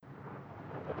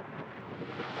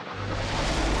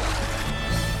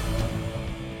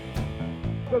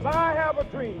'cause I have a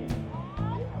dream.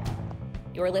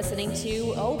 You're listening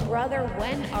to Oh Brother,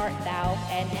 When Art Thou?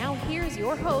 And now here's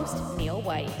your host, Neil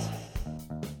White.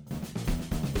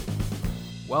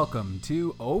 Welcome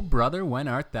to Oh Brother, When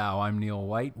Art Thou? I'm Neil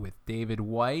White with David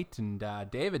White. And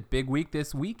David, big week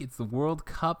this week. It's the World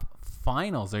Cup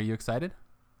Finals. Are you excited?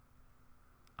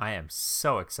 I am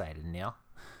so excited, Neil.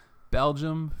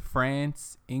 Belgium,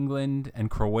 France, England, and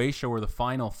Croatia were the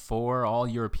final four, all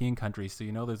European countries. So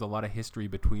you know there's a lot of history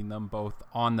between them, both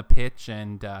on the pitch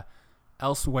and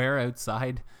elsewhere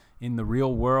outside in the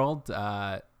real world.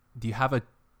 Do you have a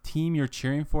team you're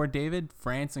cheering for, David?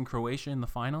 France and Croatia in the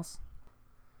finals?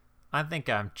 I think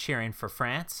I'm cheering for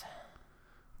France.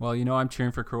 Well, you know I'm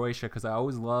cheering for Croatia because I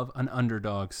always love an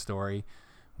underdog story.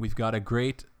 We've got a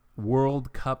great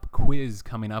World Cup quiz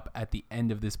coming up at the end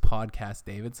of this podcast,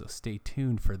 David, so stay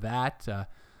tuned for that.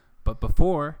 But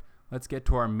before, let's get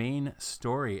to our main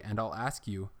story, and I'll ask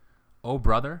you, oh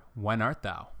brother, when art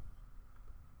thou?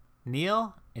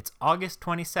 Neil, it's August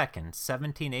 22nd,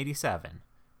 1787,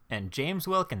 and James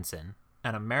Wilkinson,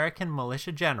 an American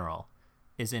militia general,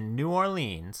 is in New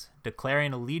Orleans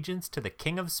declaring allegiance to the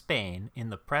King of Spain in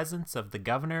the presence of the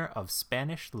governor of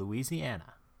Spanish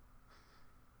Louisiana.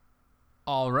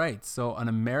 All right, so an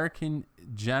American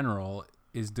general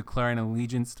is declaring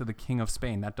allegiance to the King of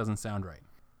Spain. That doesn't sound right.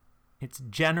 It's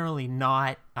generally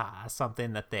not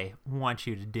something that they want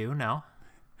you to do, no?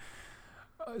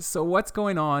 So what's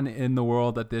going on in the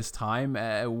world at this time?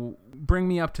 Bring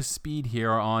me up to speed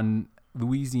here on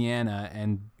Louisiana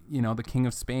and, you know, the King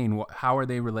of Spain. How are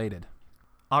they related?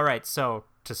 All right, so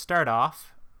to start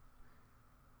off,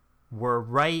 we're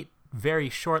right very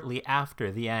shortly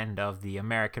after the end of the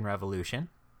American Revolution.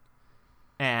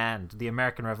 And the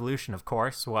American Revolution, of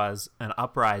course, was an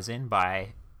uprising by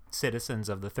citizens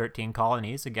of the 13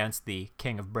 colonies against the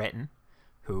King of Britain,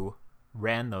 who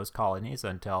ran those colonies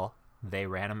until they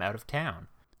ran them out of town.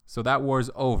 So that war's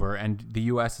over, and the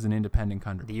U.S. is an independent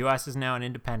country. The U.S. is now an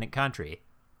independent country,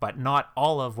 but not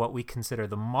all of what we consider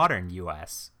the modern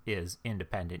U.S. is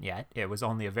independent yet. It was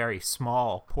only a very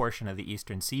small portion of the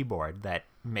eastern seaboard that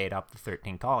made up the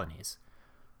 13 colonies.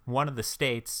 One of the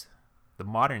states, the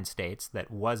modern states, that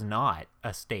was not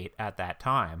a state at that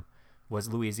time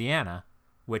was Louisiana,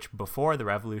 which before the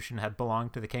revolution had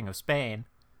belonged to the King of Spain,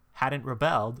 hadn't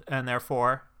rebelled, and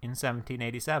therefore, in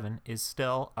 1787, is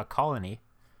still a colony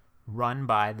run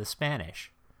by the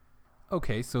Spanish.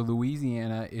 Okay, so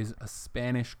Louisiana is a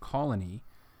Spanish colony.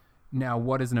 Now,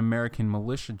 what is an American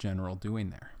militia general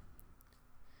doing there?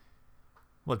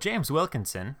 Well, James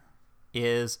Wilkinson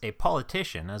is a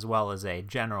politician as well as a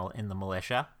general in the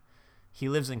militia. He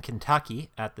lives in Kentucky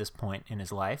at this point in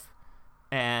his life,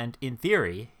 and in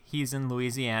theory, he's in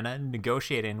Louisiana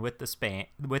negotiating with the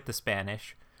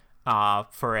Spanish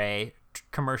for a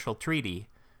commercial treaty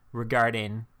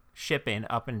regarding shipping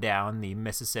up and down the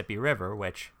Mississippi River,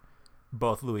 which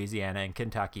both Louisiana and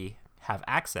Kentucky have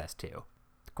access to.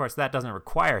 Of course, that doesn't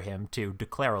require him to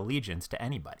declare allegiance to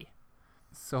anybody.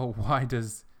 So why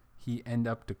does he end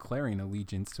up declaring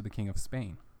allegiance to the King of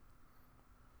Spain?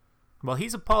 Well,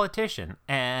 he's a politician,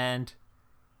 and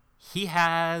he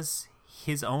has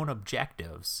his own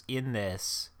objectives in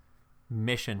this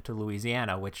mission to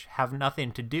Louisiana, which have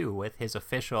nothing to do with his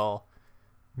official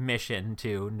mission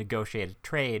to negotiate a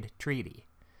trade treaty.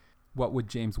 What would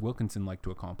James Wilkinson like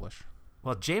to accomplish?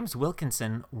 Well, James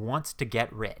Wilkinson wants to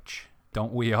get rich.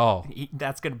 Don't we all?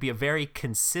 That's going to be a very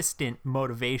consistent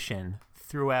motivation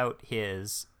throughout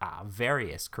his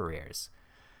various careers.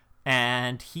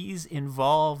 And he's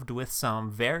involved with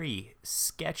some very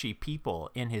sketchy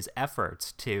people in his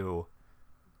efforts to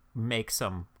make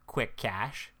some quick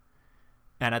cash.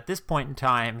 And at this point in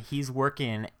time, he's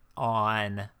working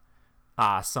on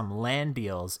some land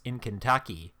deals in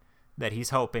Kentucky that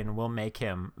he's hoping will make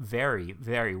him very,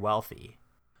 very wealthy.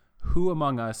 Who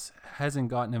among us hasn't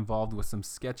gotten involved with some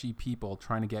sketchy people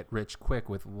trying to get rich quick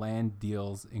with land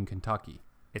deals in Kentucky?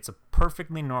 It's a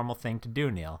perfectly normal thing to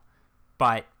do, Neil.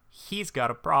 But he's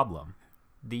got a problem.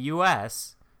 The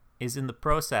U.S. is in the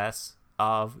process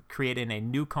of creating a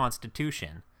new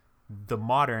constitution, the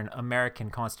modern American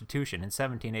Constitution. In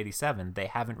 1787, they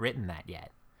haven't written that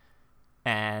yet.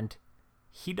 And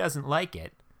he doesn't like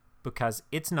it because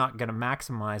it's not going to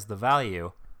maximize the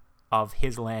value of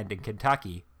his land in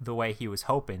Kentucky the way he was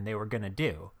hoping they were going to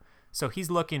do. So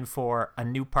he's looking for a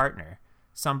new partner,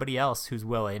 somebody else who's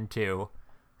willing to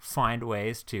find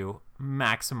ways to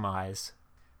maximize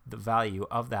the value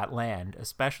of that land,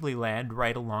 especially land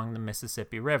right along the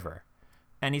Mississippi River.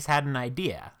 And he's had an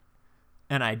idea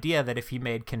that if he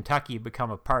made Kentucky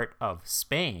become a part of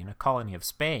Spain, a colony of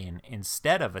Spain,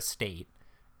 instead of a state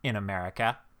in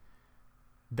America,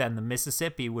 then the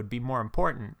Mississippi would be more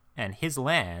important and his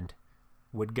land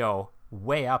would go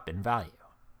way up in value.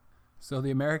 So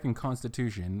the American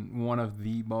Constitution, one of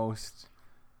the most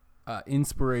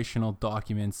inspirational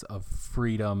documents of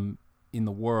freedom in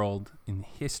the world, in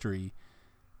history,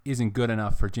 isn't good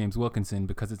enough for James Wilkinson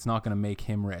because it's not going to make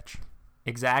him rich.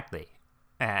 Exactly.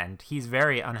 And he's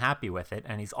very unhappy with it,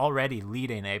 and he's already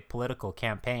leading a political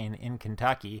campaign in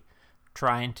Kentucky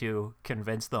trying to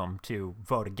convince them to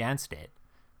vote against it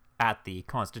at the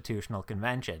Constitutional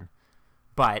Convention.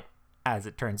 But as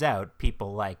it turns out,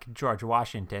 people like George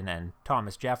Washington and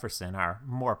Thomas Jefferson are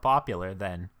more popular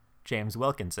than James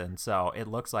Wilkinson, so it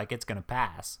looks like it's going to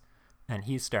pass. And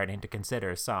he's starting to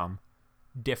consider some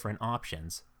different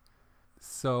options.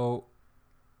 So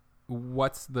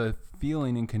what's the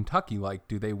feeling in Kentucky like?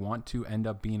 Do they want to end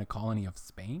up being a colony of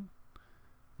Spain?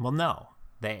 Well, no,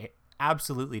 they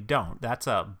absolutely don't. That's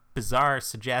a bizarre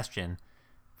suggestion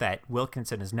that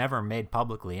Wilkinson has never made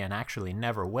publicly and actually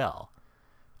never will.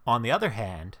 On the other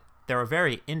hand, they're a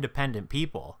very independent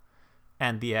people,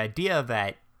 and the idea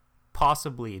that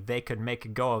possibly they could make a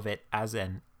go of it as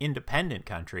an independent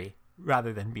country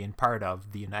rather than being part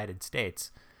of the United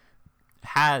States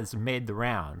has made the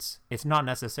rounds. It's not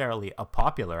necessarily a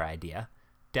popular idea.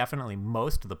 Definitely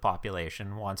most of the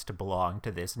population wants to belong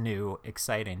to this new,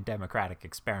 exciting democratic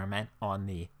experiment on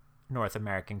the North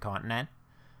American continent.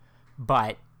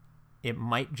 But it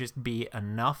might just be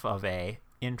enough of a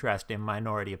interest in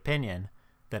minority opinion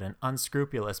that an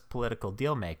unscrupulous political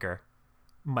dealmaker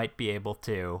might be able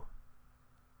to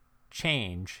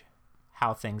change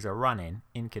how things are running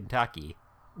in Kentucky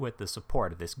with the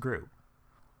support of this group.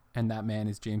 And that man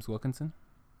is James Wilkinson?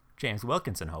 James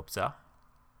Wilkinson hopes so.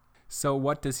 So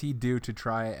what does he do to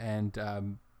try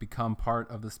and become part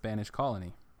of the Spanish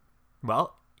colony?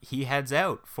 Well, he heads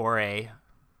out for a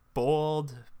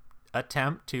bold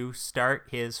attempt to start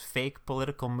his fake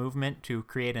political movement to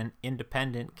create an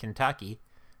independent Kentucky,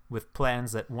 with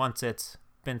plans that once it's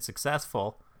been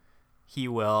successful, he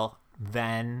will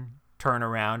then turn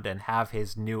around and have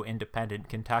his new independent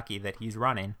Kentucky that he's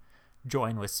running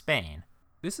join with Spain.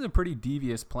 This is a pretty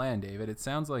devious plan, David. It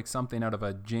sounds like something out of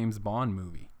a James Bond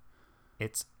movie.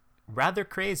 It's rather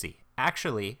crazy.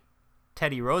 Actually,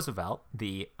 Teddy Roosevelt,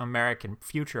 the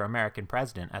future American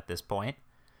president at this point,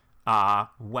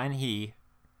 when he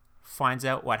finds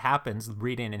out what happens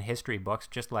reading in history books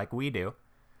just like we do,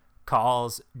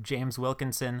 calls James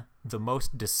Wilkinson the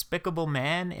most despicable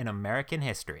man in American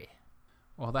history.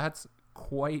 Well, that's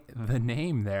quite the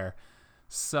name there.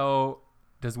 So,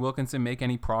 does Wilkinson make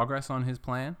any progress on his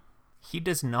plan? He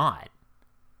does not.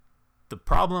 The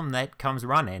problem that comes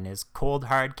running is cold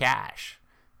hard cash.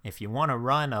 If you want to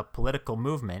run a political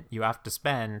movement, you have to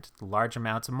spend large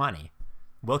amounts of money.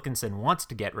 Wilkinson wants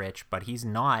to get rich, but he's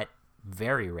not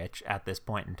very rich at this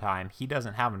point in time. He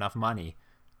doesn't have enough money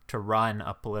to run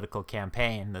a political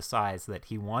campaign the size that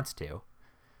he wants to.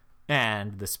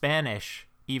 And the Spanish,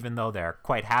 even though they're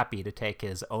quite happy to take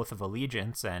his oath of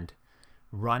allegiance and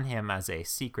run him as a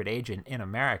secret agent in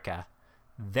America,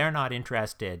 they're not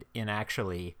interested in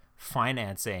actually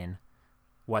financing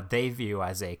what they view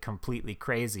as a completely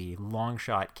crazy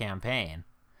long-shot campaign.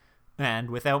 And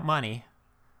without money,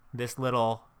 this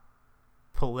little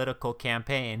political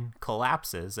campaign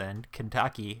collapses, and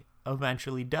Kentucky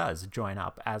eventually does join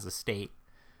up as a state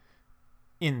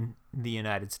in the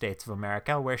United States of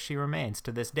America, where she remains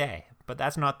to this day. But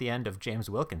that's not the end of James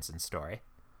Wilkinson's story.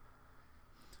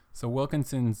 So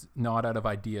Wilkinson's not out of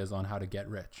ideas on how to get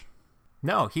rich.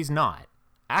 No, he's not.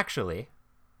 Actually,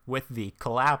 with the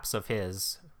collapse of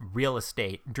his real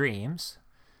estate dreams,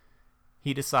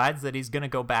 he decides that he's going to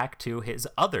go back to his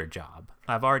other job.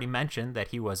 I've already mentioned that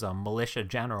he was a militia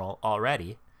general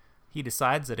already. He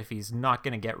decides that if he's not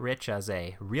going to get rich as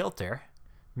a realtor,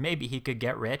 maybe he could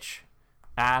get rich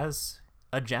as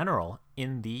a general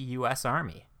in the U.S.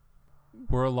 Army.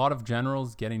 Were a lot of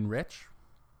generals getting rich?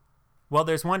 Well,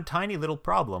 there's one tiny little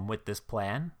problem with this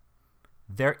plan.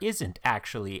 There isn't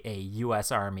actually a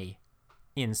U.S. Army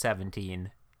in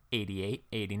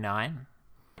 1788-89.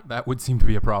 That would seem to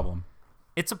be a problem.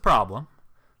 It's a problem,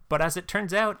 but as it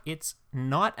turns out, it's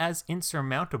not as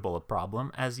insurmountable a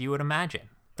problem as you would imagine.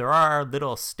 There are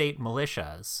little state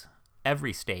militias.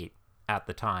 Every state at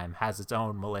the time has its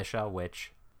own militia,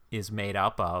 which is made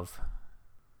up of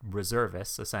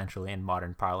reservists, essentially, in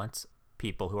modern parlance,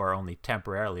 people who are only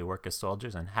temporarily work as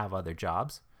soldiers and have other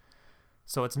jobs.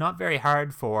 So it's not very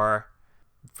hard for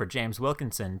James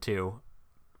Wilkinson to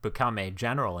become a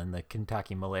general in the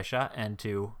Kentucky militia and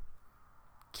to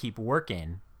keep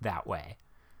working that way.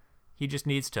 He just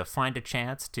needs to find a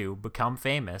chance to become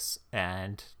famous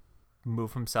and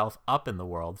move himself up in the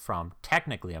world from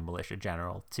technically a militia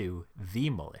general to the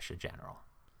militia general.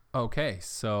 Okay,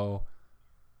 so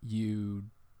you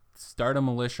start a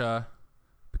militia,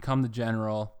 become the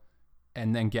general,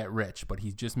 and then get rich, but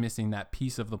he's just missing that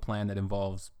piece of the plan that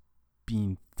involves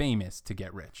being famous to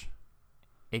get rich.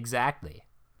 Exactly.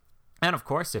 And of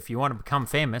course, if you want to become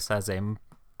famous as an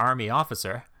army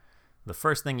officer, the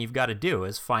first thing you've got to do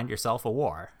is find yourself a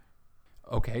war.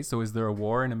 Okay, so is there a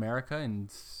war in America in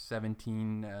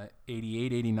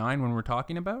 1788, 89 when we're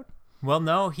talking about? Well,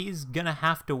 no, he's going to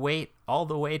have to wait all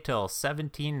the way till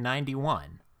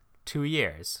 1791, 2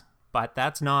 years. But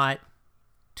that's not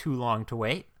too long to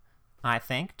wait, I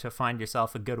think, to find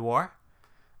yourself a good war.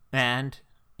 And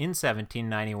in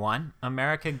 1791,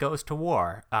 America goes to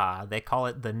war. They call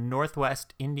it the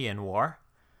Northwest Indian War.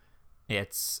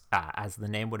 It's, as the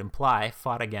name would imply,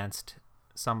 fought against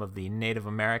some of the Native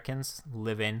Americans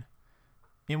living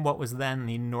in what was then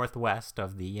the Northwest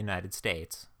of the United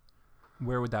States.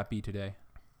 Where would that be today?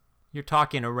 You're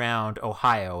talking around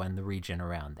Ohio and the region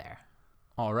around there.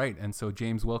 All right, and so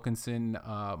James Wilkinson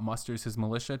musters his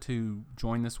militia to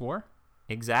join this war?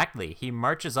 Exactly. He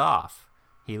marches off.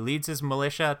 He leads his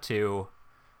militia to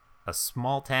a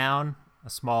small town, a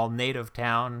small native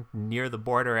town near the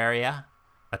border area,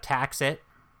 attacks it,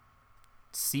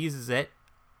 seizes it.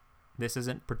 This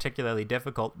isn't particularly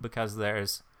difficult because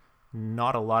there's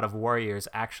not a lot of warriors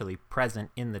actually present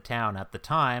in the town at the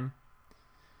time.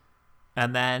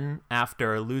 And then,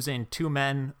 after losing 2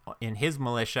 men in his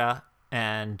militia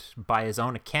and by his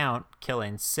own account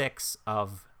killing 6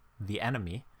 of the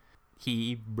enemy,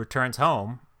 he returns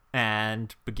home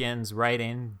and begins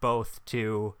writing both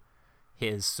to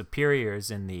his superiors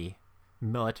in the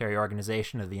military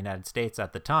organization of the United States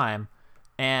at the time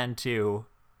and to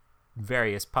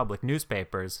various public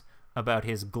newspapers about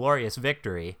his glorious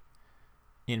victory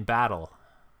in battle.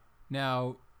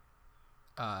 Now,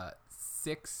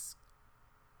 6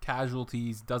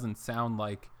 casualties doesn't sound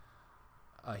like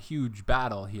a huge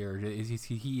battle here. Is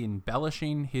he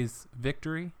embellishing his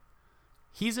victory?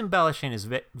 He's embellishing his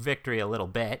victory a little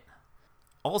bit.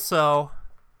 Also,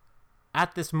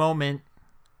 at this moment,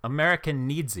 America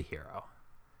needs a hero.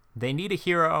 They need a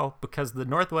hero because the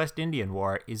Northwest Indian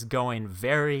War is going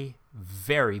very,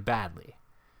 very badly.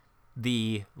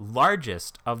 The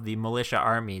largest of the militia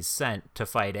armies sent to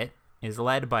fight it is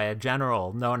led by a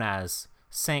general known as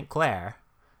St. Clair,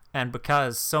 and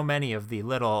because so many of the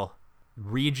little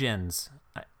regions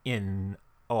in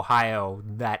Ohio,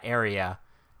 that area,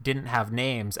 didn't have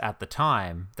names at the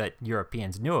time that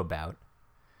Europeans knew about,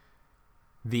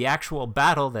 the actual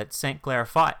battle that St. Clair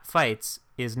fights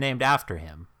is named after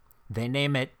him. They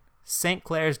name it St.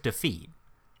 Clair's Defeat,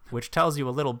 which tells you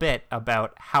a little bit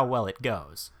about how well it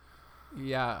goes.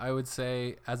 Yeah, I would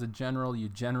say as a general, you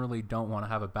generally don't want to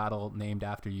have a battle named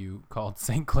after you called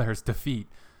St. Clair's Defeat.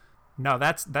 No,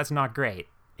 that's not great.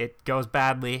 It goes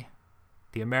badly.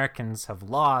 The Americans have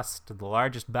lost the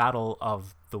largest battle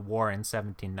of the war in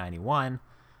 1791.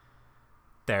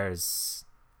 There's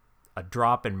a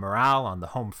drop in morale on the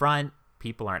home front.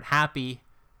 People aren't happy.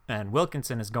 And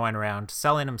Wilkinson is going around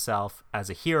selling himself as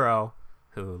a hero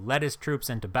who led his troops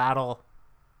into battle,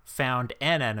 found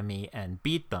an enemy, and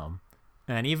beat them.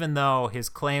 And even though his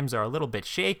claims are a little bit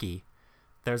shaky,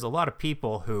 there's a lot of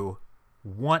people who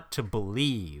want to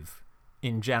believe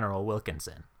in General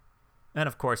Wilkinson. And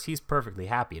of course, he's perfectly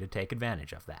happy to take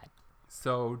advantage of that.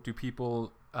 So do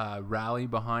people rally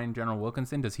behind General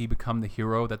Wilkinson? Does he become the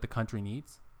hero that the country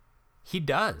needs? He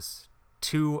does,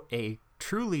 to a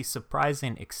truly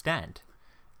surprising extent.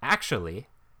 Actually,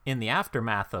 in the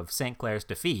aftermath of St. Clair's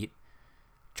defeat,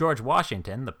 George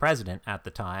Washington, the president at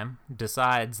the time,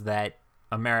 decides that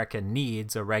America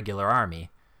needs a regular army,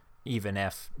 even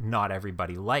if not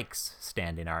everybody likes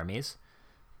standing armies.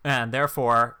 And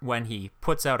therefore, when he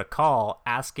puts out a call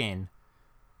asking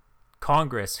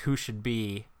Congress who should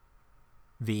be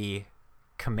the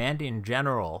commanding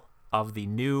general of the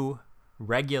new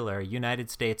regular United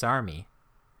States Army,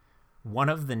 one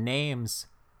of the names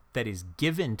that is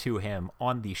given to him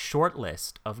on the short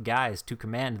list of guys to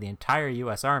command the entire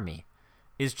U.S. Army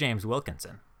is James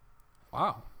Wilkinson.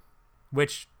 Wow.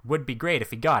 Which would be great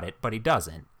if he got it, but he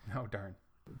doesn't. Oh, darn.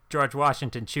 George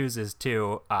Washington chooses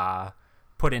to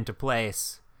put into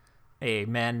place a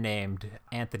man named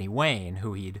Anthony Wayne,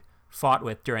 who he'd fought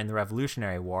with during the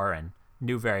Revolutionary War and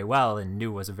knew very well and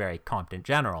knew was a very competent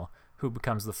general, who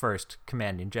becomes the first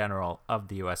commanding general of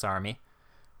the U.S. Army.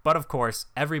 But of course,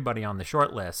 everybody on the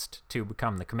short list to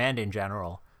become the commanding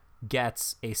general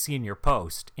gets a senior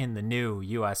post in the new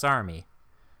U.S. Army.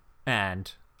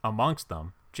 And amongst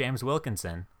them, James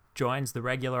Wilkinson joins the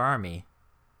regular army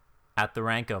at the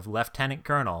rank of lieutenant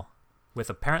colonel, with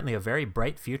apparently a very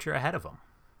bright future ahead of him.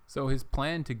 So his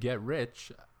plan to get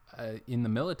rich in the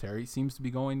military seems to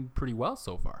be going pretty well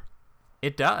so far.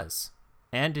 It does.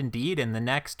 And indeed, in the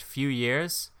next few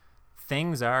years,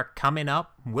 things are coming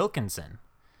up Wilkinson.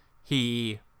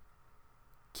 He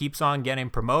keeps on getting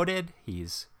promoted.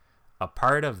 He's a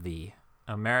part of the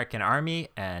American Army,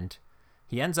 and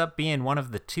he ends up being one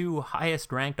of the 2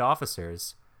 highest ranked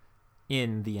officers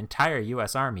in the entire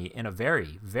U.S. Army in a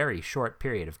very, very short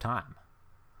period of time.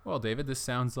 Well, David, this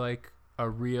sounds like a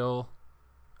real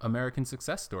American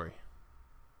success story.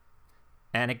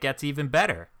 And it gets even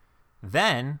better.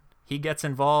 Then he gets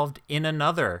involved in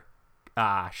another,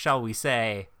 shall we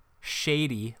say,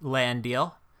 shady land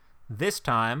deal. This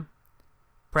time,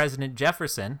 President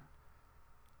Jefferson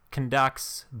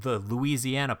conducts the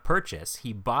Louisiana Purchase.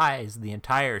 He buys the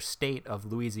entire state of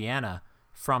Louisiana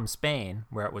from Spain,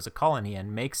 where it was a colony,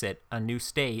 and makes it a new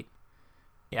state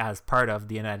as part of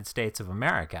the United States of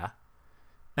America.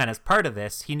 And as part of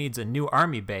this, he needs a new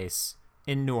army base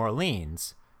in New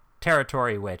Orleans,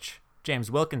 territory which James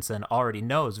Wilkinson already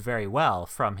knows very well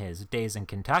from his days in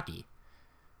Kentucky.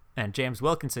 And James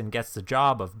Wilkinson gets the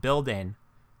job of building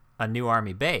a new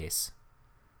army base.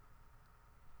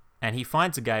 And he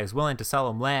finds a guy who's willing to sell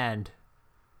him land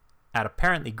at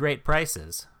apparently great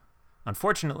prices.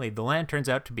 Unfortunately, the land turns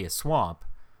out to be a swamp,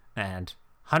 and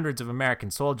hundreds of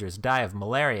American soldiers die of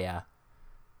malaria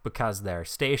because they're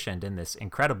stationed in this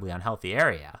incredibly unhealthy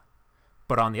area.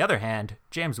 But on the other hand,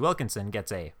 James Wilkinson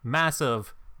gets a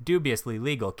massive, dubiously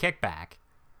legal kickback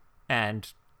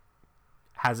and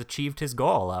has achieved his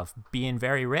goal of being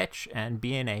very rich and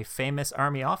being a famous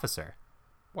army officer.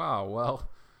 Wow, well,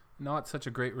 not such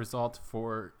a great result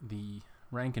for the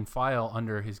rank and file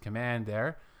under his command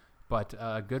there, but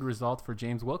a good result for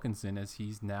James Wilkinson, as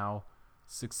he's now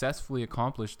successfully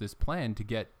accomplished this plan to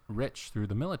get rich through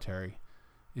the military.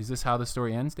 Is this how the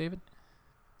story ends, David?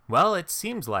 Well, it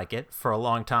seems like it for a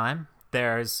long time.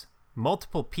 There's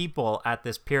multiple people at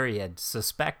this period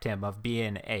suspect him of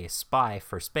being a spy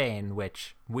for Spain,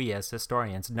 which we as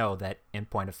historians know that in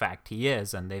point of fact he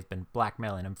is, and they've been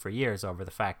blackmailing him for years over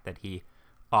the fact that he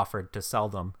offered to sell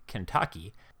them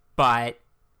Kentucky. But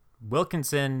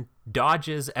Wilkinson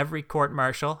dodges every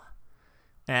court-martial,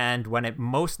 and when it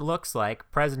most looks like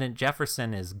President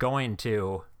Jefferson is going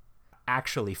to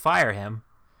actually fire him,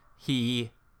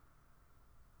 he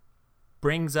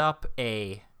brings up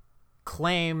a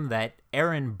claim that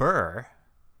Aaron Burr,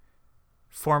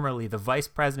 formerly the Vice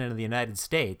President of the United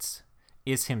States,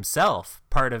 is himself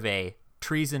part of a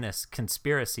treasonous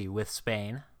conspiracy with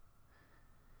Spain.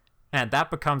 And that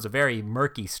becomes a very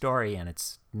murky story, and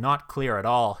it's not clear at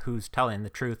all who's telling the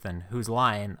truth and who's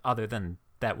lying, other than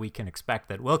that we can expect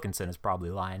that Wilkinson is probably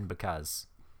lying because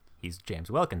he's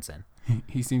James Wilkinson.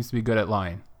 He seems to be good at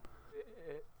lying.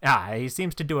 He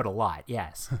seems to do it a lot,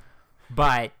 yes.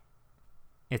 But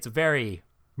it's a very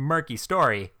murky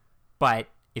story. But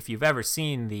if you've ever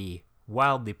seen the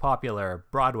wildly popular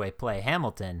Broadway play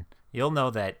Hamilton, you'll know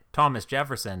that Thomas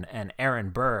Jefferson and Aaron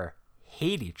Burr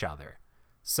hate each other.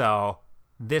 So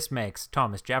this makes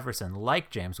Thomas Jefferson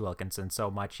like James Wilkinson so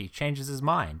much he changes his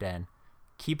mind and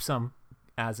keeps him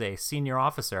as a senior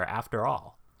officer after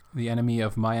all. The enemy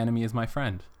of my enemy is my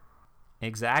friend.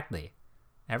 Exactly.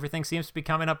 Everything seems to be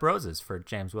coming up roses for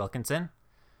James Wilkinson.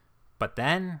 But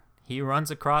then he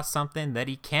runs across something that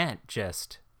he can't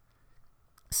just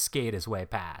skate his way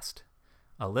past.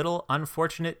 A little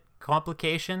unfortunate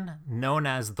complication known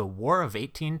as the War of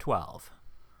 1812.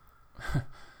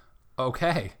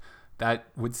 Okay, that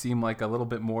would seem like a little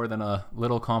bit more than a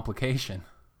little complication.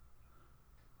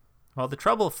 Well, the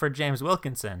trouble for James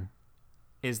Wilkinson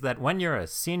is that when you're a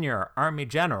senior army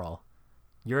general,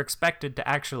 you're expected to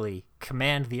actually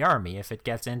command the army if it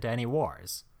gets into any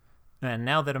wars. And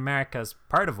now that America's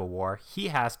part of a war, he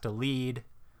has to lead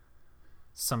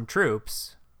some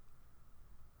troops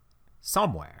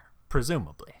somewhere,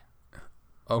 presumably.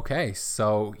 Okay,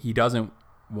 so he doesn't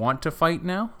want to fight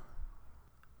now?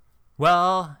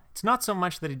 Well, it's not so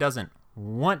much that he doesn't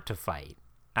want to fight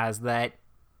as that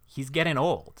he's getting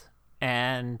old,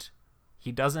 and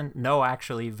he doesn't know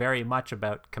actually very much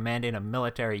about commanding a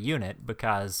military unit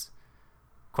because,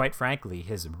 quite frankly,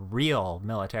 his real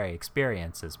military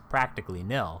experience is practically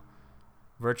nil.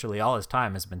 Virtually all his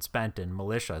time has been spent in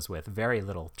militias with very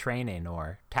little training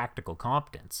or tactical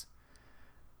competence.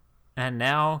 And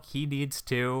now he needs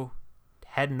to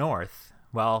head north.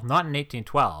 Well, not in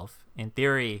 1812. In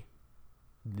theory,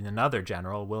 another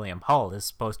general, William Hull, is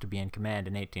supposed to be in command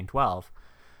in 1812.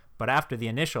 But after the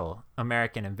initial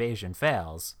American invasion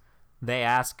fails, they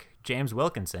ask James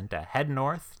Wilkinson to head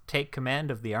north, take command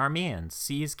of the army, and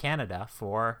seize Canada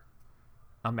for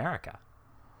America.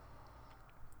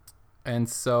 And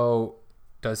so,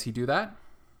 does he do that?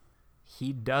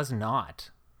 He does not.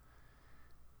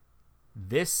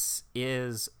 This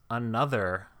is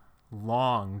another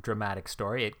long, dramatic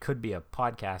story. It could be a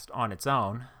podcast on its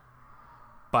own.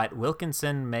 But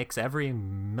Wilkinson makes every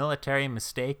military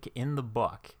mistake in the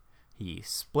book. He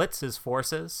splits his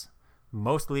forces,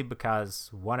 mostly because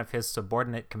one of his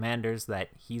subordinate commanders that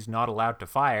he's not allowed to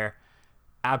fire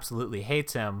absolutely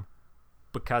hates him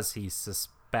because he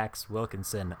suspects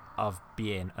Wilkinson of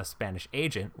being a Spanish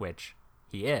agent, which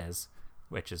he is,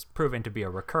 which is proven to be a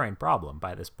recurring problem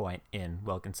by this point in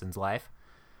Wilkinson's life.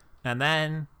 And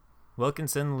then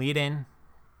Wilkinson, leading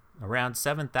around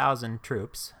 7,000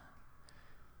 troops,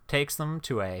 takes them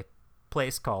to a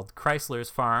place called Chrysler's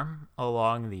Farm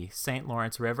along the St.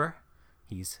 Lawrence River.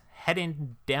 He's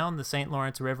heading down the St.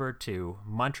 Lawrence River to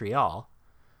Montreal,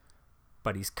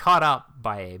 but he's caught up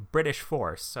by a British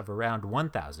force of around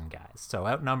 1,000 guys, so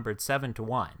outnumbered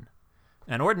 7-1.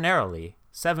 And ordinarily,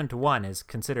 7-1 is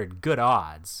considered good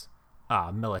odds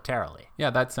militarily. Yeah,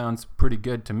 that sounds pretty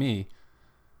good to me.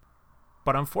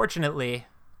 But unfortunately,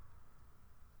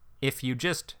 if you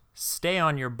just stay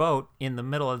on your boat in the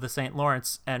middle of the St.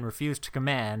 Lawrence and refuse to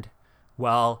command,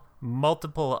 well,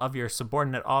 multiple of your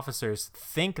subordinate officers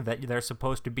think that they're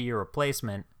supposed to be your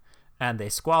replacement, and they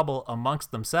squabble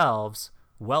amongst themselves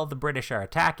while the British are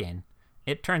attacking,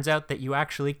 it turns out that you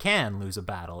actually can lose a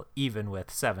battle, even with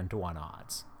 7-1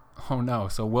 odds. Oh no,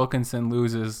 so Wilkinson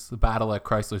loses the battle at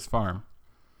Chrysler's Farm.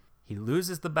 He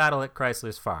loses the battle at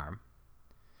Chrysler's Farm,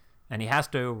 and he has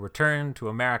to return to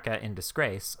America in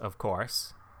disgrace, of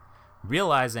course.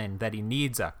 Realizing that he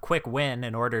needs a quick win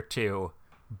in order to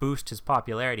boost his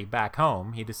popularity back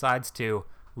home, he decides to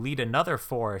lead another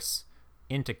force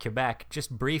into Quebec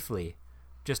just briefly,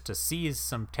 just to seize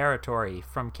some territory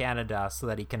from Canada so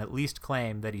that he can at least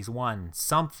claim that he's won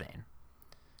something.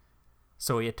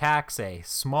 So he attacks a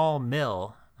small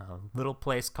mill, a little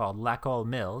place called Lacolle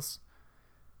Mills,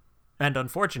 and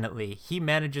unfortunately, he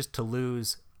manages to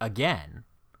lose again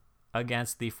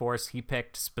against the force he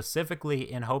picked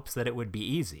specifically in hopes that it would be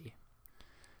easy.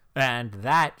 And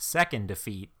that second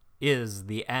defeat is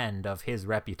the end of his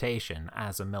reputation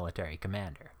as a military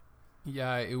commander.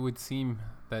 Yeah, it would seem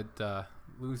that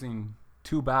losing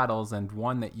two battles, and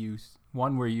one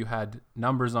where you had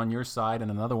numbers on your side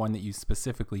and another one that you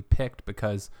specifically picked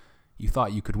because you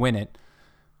thought you could win it,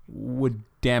 would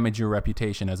damage your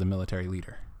reputation as a military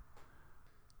leader.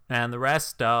 And the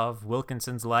rest of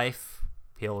Wilkinson's life,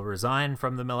 he'll resign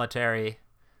from the military,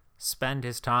 spend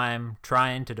his time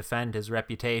trying to defend his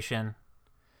reputation,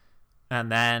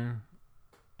 and then,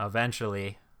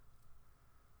 eventually,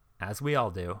 as we all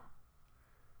do,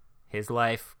 his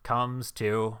life comes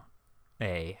to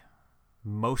a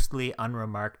mostly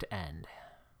unremarked end.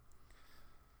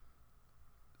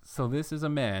 So this is a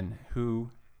man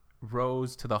who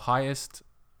rose to the highest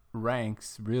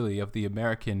ranks, really, of the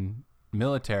American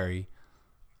military,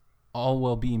 all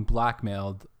while being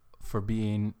blackmailed for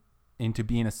being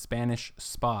a Spanish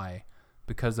spy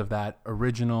because of that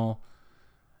original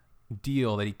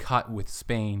deal that he cut with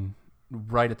Spain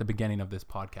right at the beginning of this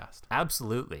podcast.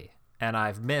 Absolutely. And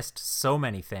I've missed so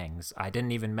many things. I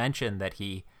didn't even mention that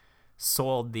he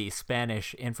sold the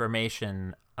Spanish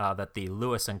information that the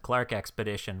Lewis and Clark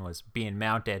expedition was being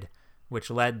mounted,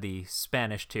 which led the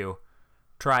Spanish to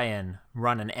try and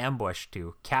run an ambush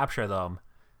to capture them.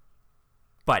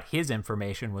 But his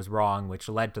information was wrong, which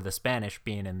led to the Spanish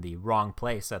being in the wrong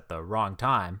place at the wrong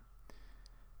time.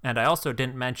 And I also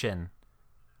didn't mention...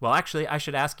 Well, actually, I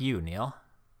should ask you, Neil.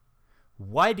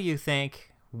 Why do you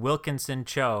think Wilkinson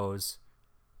chose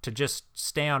to just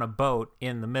stay on a boat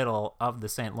in the middle of the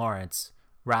St. Lawrence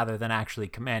rather than actually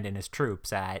commanding his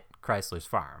troops at Chrysler's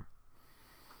Farm?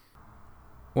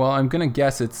 Well, I'm going to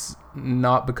guess it's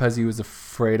not because he was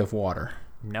afraid of water.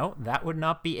 No, that would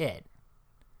not be it.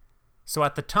 So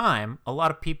at the time, a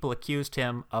lot of people accused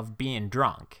him of being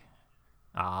drunk.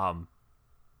 A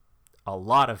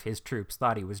lot of his troops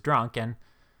thought he was drunk, and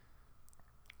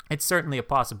it's certainly a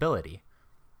possibility.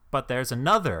 But there's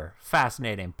another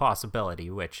fascinating possibility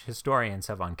which historians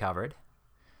have uncovered.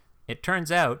 It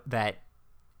turns out that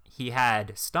he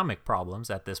had stomach problems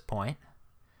at this point,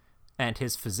 and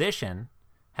his physician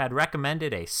had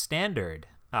recommended a standard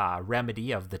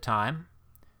remedy of the time,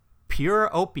 pure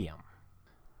opium.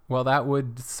 Well, that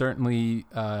would certainly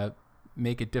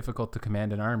make it difficult to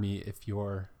command an army if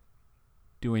you're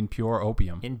doing pure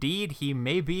opium. Indeed, he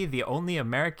may be the only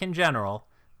American general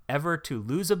ever to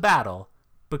lose a battle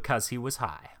because he was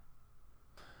high.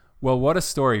 Well, what a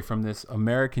story from this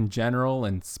American general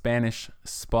and Spanish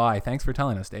spy. Thanks for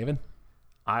telling us, David.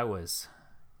 I was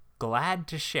glad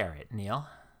to share it, Neil.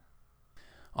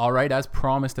 All right, as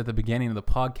promised at the beginning of the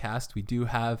podcast, we do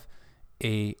have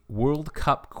a World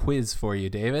Cup quiz for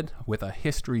you, David, with a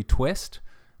history twist.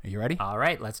 Are you ready? All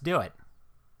right, let's do it.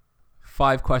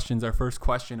 5 questions. Our first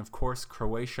question, of course,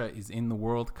 Croatia is in the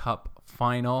World Cup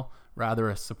final. Rather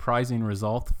a surprising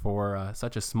result for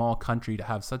such a small country to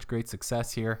have such great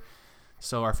success here.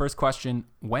 So our first question,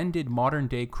 when did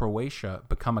modern-day Croatia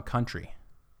become a country?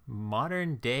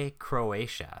 Modern-day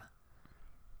Croatia.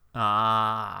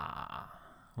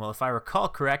 Well, if I recall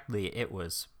correctly, it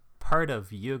was part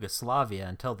of Yugoslavia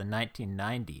until the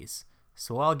 1990s.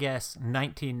 So I'll guess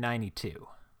 1992.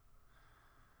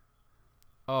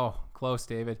 Oh, close,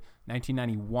 David.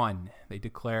 1991. They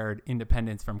declared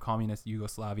independence from communist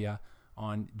Yugoslavia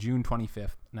on June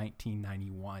 25th,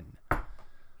 1991.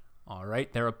 All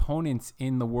right, their opponents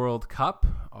in the World Cup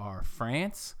are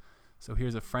France. So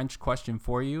here's a French question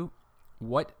for you.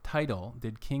 What title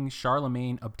did King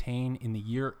Charlemagne obtain in the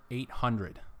year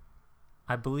 800?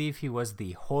 I believe he was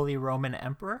the Holy Roman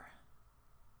Emperor.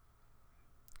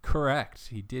 Correct.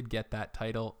 He did get that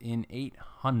title in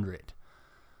 800.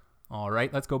 All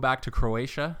right, let's go back to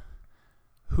Croatia.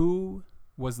 Who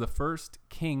was the first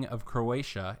king of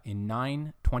Croatia in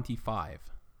 925?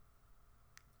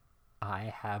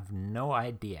 I have no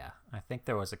idea. I think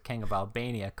there was a king of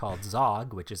Albania called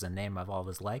Zog, which is a name I've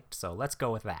always liked, so let's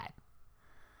go with that.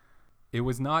 It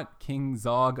was not King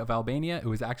Zog of Albania. It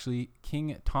was actually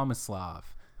King Tomislav,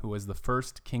 who was the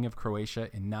first king of Croatia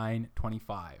in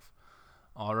 925.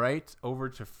 All right, over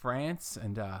to France,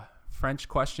 and a French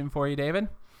question for you, David.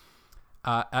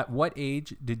 At what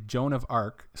age did Joan of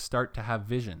Arc start to have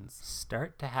visions?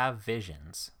 Start to have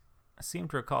visions. I seem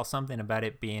to recall something about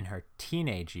it being her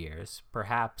teenage years,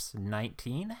 perhaps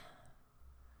 19?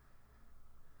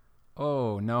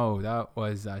 Oh, no, that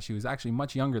was, she was actually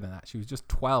much younger than that. She was just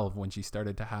 12 when she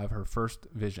started to have her first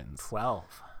visions. 12.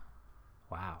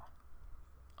 Wow.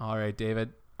 All right,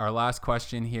 David, our last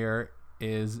question here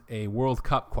is a World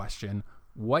Cup question.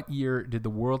 What year did the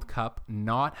World Cup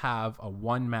not have a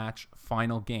one-match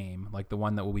final game like the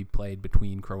one that will be played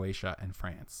between Croatia and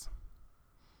France?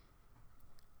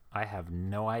 I have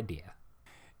no idea.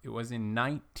 It was in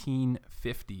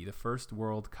 1950, the first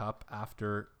World Cup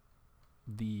after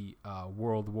the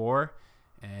World War,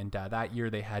 and that year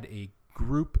they had a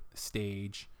group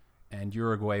stage, and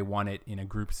Uruguay won it in a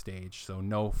group stage, so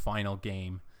no final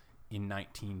game in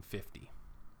 1950.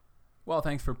 Well,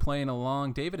 thanks for playing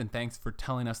along, David, and thanks for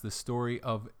telling us the story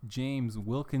of James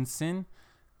Wilkinson.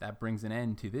 That brings an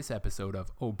end to this episode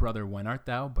of Oh Brother, When Art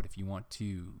Thou? But if you want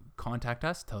to contact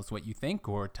us, tell us what you think,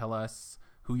 or tell us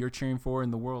who you're cheering for in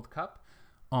the World Cup,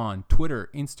 on Twitter,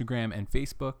 Instagram, and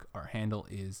Facebook, our handle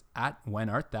is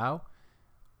 @WhenArtThou.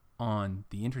 On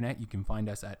the internet, you can find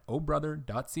us at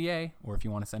obrother.ca, or if you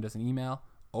want to send us an email,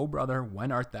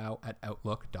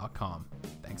 obrotherwhenartthou@outlook.com.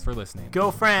 Thanks for listening.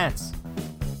 Go France!